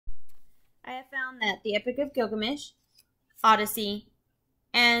have found that the Epic of Gilgamesh, Odyssey,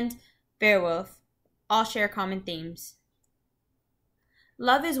 and Beowulf all share common themes.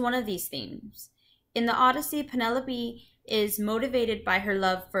 Love is one of these themes. In the Odyssey, Penelope is motivated by her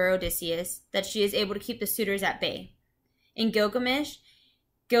love for Odysseus, that she is able to keep the suitors at bay. In Gilgamesh,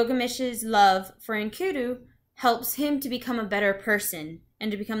 Gilgamesh's love for Enkidu helps him to become a better person and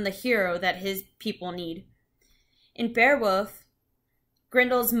to become the hero that his people need. In Beowulf,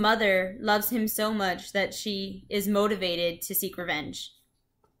 Grendel's mother loves him so much that she is motivated to seek revenge.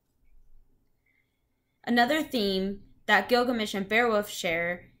 Another theme that Gilgamesh and Beowulf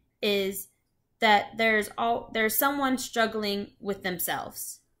share is that there's someone struggling with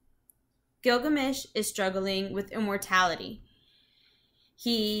themselves. Gilgamesh is struggling with immortality.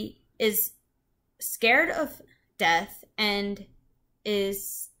 He is scared of death and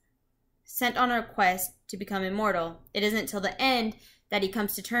is sent on a quest to become immortal. It isn't till the end that he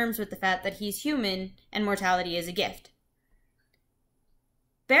comes to terms with the fact that he's human and mortality is a gift.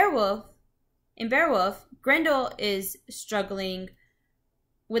 In Beowulf, Grendel is struggling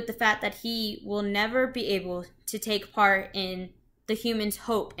with the fact that he will never be able to take part in the human's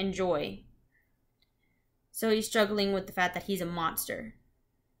hope and joy. So he's struggling with the fact that he's a monster.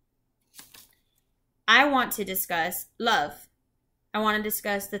 I want to discuss love. I want to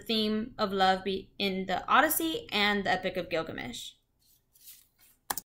discuss the theme of love in the Odyssey and the Epic of Gilgamesh.